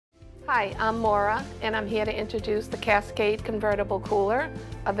Hi, I'm Maura, and I'm here to introduce the Cascade Convertible Cooler,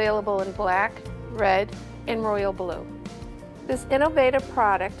 available in black, red, and royal blue. This innovative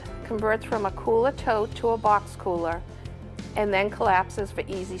product converts from a cooler tote to a box cooler and then collapses for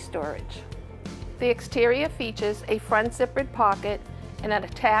easy storage. The exterior features a front zippered pocket and an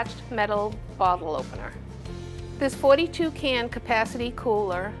attached metal bottle opener. This 42-can capacity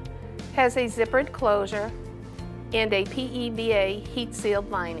cooler has a zippered closure and a PEVA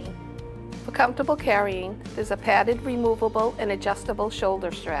heat-sealed lining. For comfortable carrying, there's a padded removable and adjustable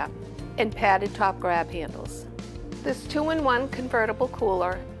shoulder strap and padded top grab handles. This 2-in-1 convertible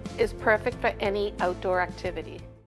cooler is perfect for any outdoor activity.